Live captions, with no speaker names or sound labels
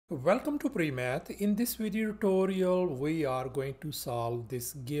Welcome to Premath. In this video tutorial, we are going to solve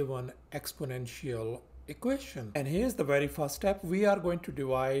this given exponential equation. And here's the very first step. We are going to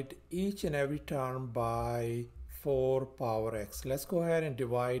divide each and every term by 4 power x. Let's go ahead and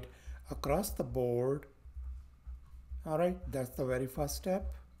divide across the board. All right, that's the very first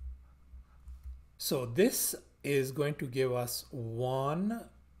step. So this is going to give us 1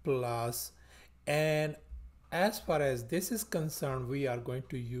 plus, and as far as this is concerned, we are going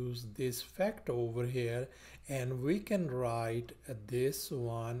to use this factor over here, and we can write this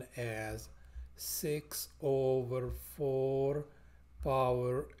one as 6 over 4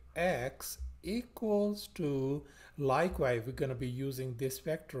 power x equals to, likewise we're going to be using this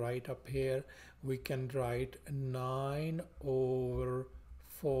factor right up here. We can write 9 over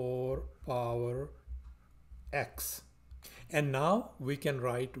 4 power x. And now we can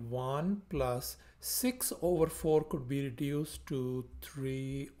write 1 plus 6 over 4 could be reduced to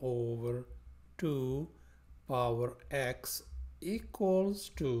 3 over 2 power x equals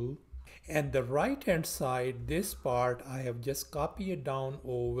to, and the right hand side, this part I have just copied it down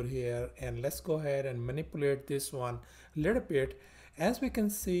over here, and let's go ahead and manipulate this one a little bit. As we can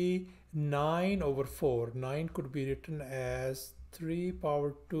see, 9 over 4, 9 could be written as 3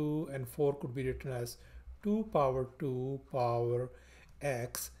 power 2 and 4 could be written as 2 power 2 power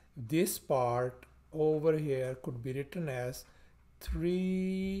x. This part over here could be written as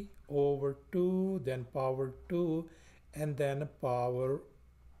 3 over 2, then power 2, and then power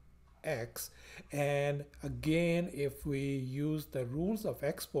x. And again, if we use the rules of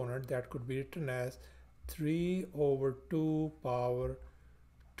exponent, that could be written as 3 over 2 power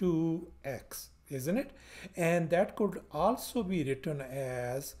 2x, isn't it? And that could also be written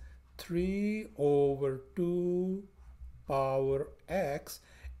as 3 over 2 power x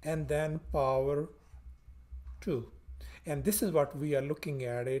and then power 2. And this is what we are looking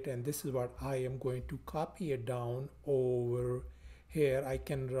at it, and this is what I am going to copy it down over here. I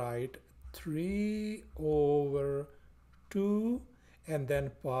can write 3 over 2 and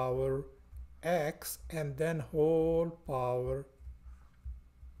then power x and then whole power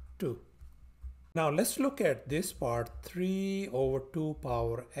 2. Now let's look at this part, 3 over 2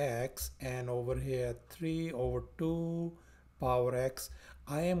 power x, and over here 3 over 2 power x.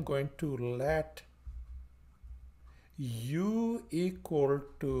 I am going to let u equal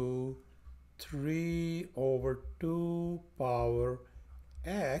to 3 over 2 power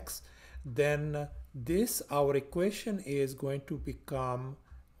x. Then this, our equation is going to become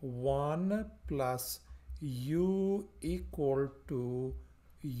 1 plus u equal to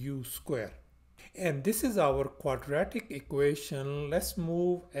u square. And this is our quadratic equation. Let's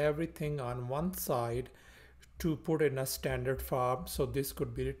move everything on one side to put in a standard form. So this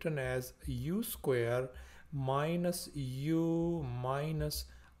could be written as u square minus u minus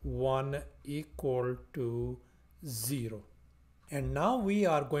 1 equal to 0. And now we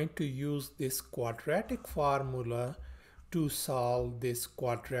are going to use this quadratic formula to solve this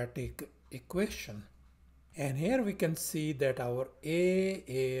quadratic equation. And here we can see that our a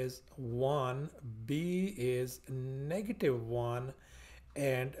is 1, b is -1,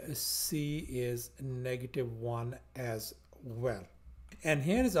 and c is -1 as well. And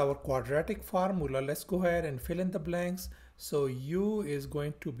here is our quadratic formula. Let's go ahead and fill in the blanks. So u is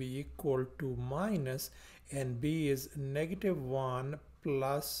going to be equal to minus, and b is -1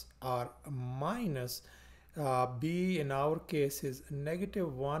 plus or minus. B in our case is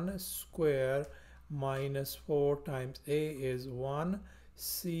 -1 square minus 4 times a is 1,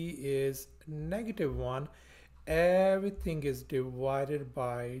 c is -1. Everything is divided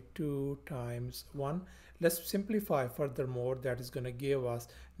by 2 times 1. Let's simplify furthermore. That is going to give us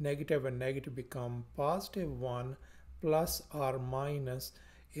negative and negative become +1 plus or minus.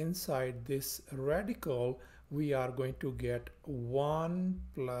 Inside this radical, we are going to get 1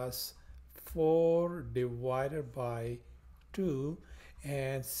 plus 4 divided by 2,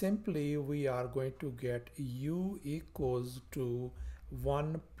 and simply we are going to get u equals to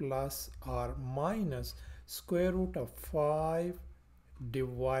 1 plus or minus square root of 5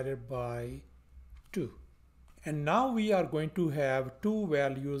 divided by 2. And now we are going to have two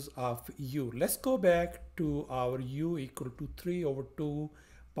values of u. Let's go back to our u equal to 3 over 2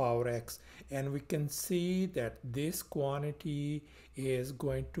 power x, and we can see that this quantity is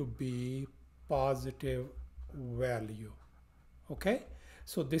going to be positive value. Okay,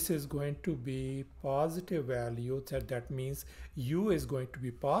 so this is going to be positive value. That means u is going to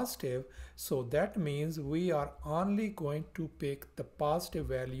be positive. So that means we are only going to pick the positive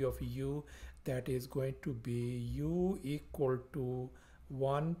value of u. That is going to be u equal to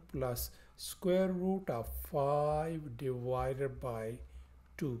 1 plus square root of 5 divided by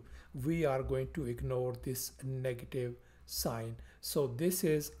 2. We are going to ignore this negative sign. So this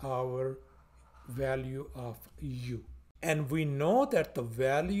is our value of u. And we know that the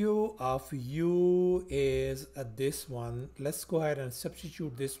value of u is this one. Let's go ahead and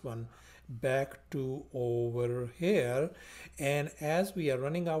substitute this one back to over here. And as we are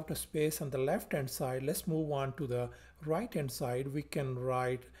running out of space on the left hand side, let's move on to the right hand side. We can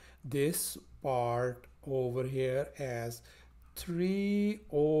write this part over here as 3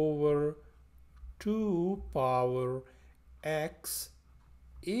 over 2 power x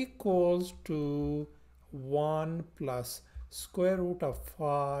equals to 1 plus square root of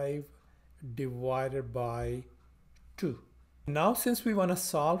 5 divided by 2. Now since we want to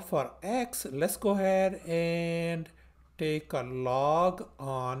solve for x, let's go ahead and take a log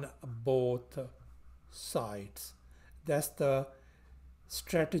on both sides. That's the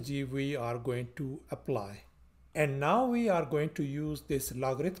strategy we are going to apply. And now we are going to use this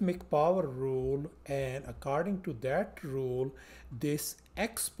logarithmic power rule, and according to that rule, this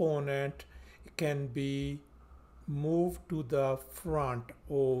exponent can be moved to the front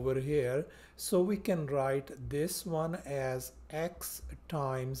over here. So we can write this one as x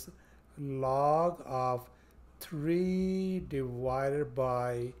times log of 3 divided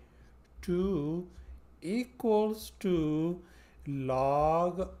by 2 equals to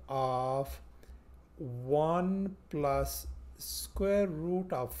log of 1 plus square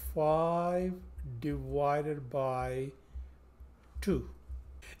root of 5 divided by 2.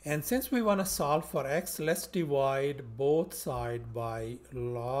 And since we want to solve for x, let's divide both sides by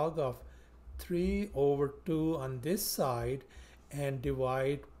log of 3 over 2 on this side and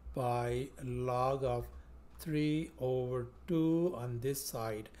divide by log of 3 over 2 on this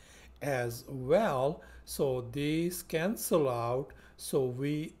side as well. So these cancel out. So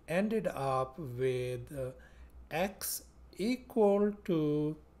we ended up with x equal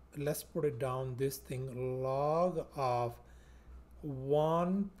to, let's put it down, this thing, log of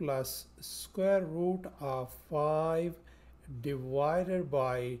 1 plus square root of 5 divided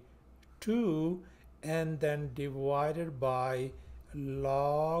by 2 and then divided by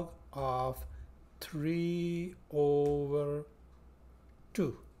log of 3 over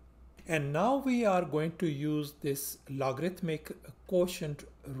 2. And now we are going to use this logarithmic quotient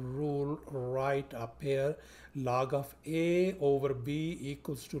rule right up here. Log of a over b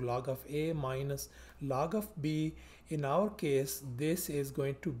equals to log of a minus log of b. In our case, this is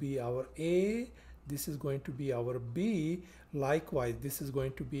going to be our a, this is going to be our b. Likewise, this is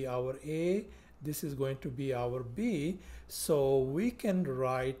going to be our a, this is going to be our b. So we can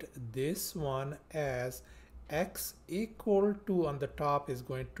write this one as x equal to, on the top is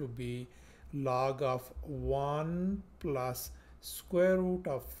going to be log of 1 plus square root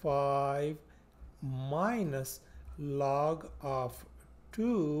of 5 minus log of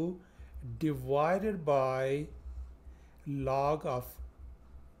 2 divided by log of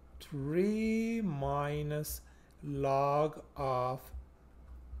 3 minus log of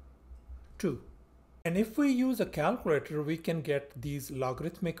 2. And if we use a calculator, we can get these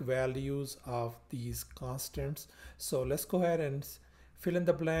logarithmic values of these constants. So let's go ahead and fill in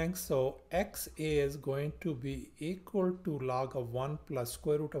the blanks. So x is going to be equal to log of 1 plus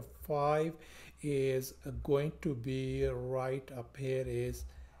square root of 5 is going to be right up here, is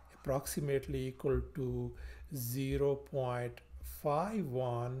approximately equal to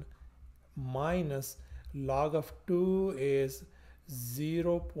 0.51 minus log of 2 is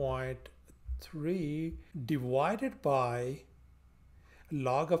 0.3 divided by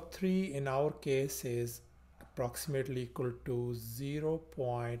log of 3 in our case is approximately equal to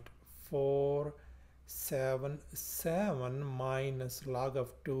 0.477 minus log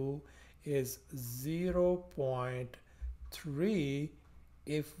of 2 is 0.3.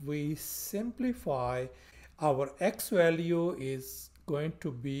 If we simplify, our x value is going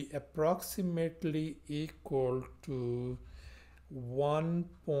to be approximately equal to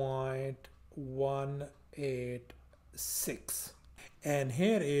 1.186. And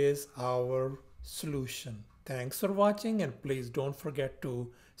here is our solution. Thanks for watching, and please don't forget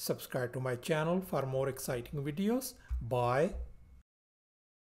to subscribe to my channel for more exciting videos. Bye.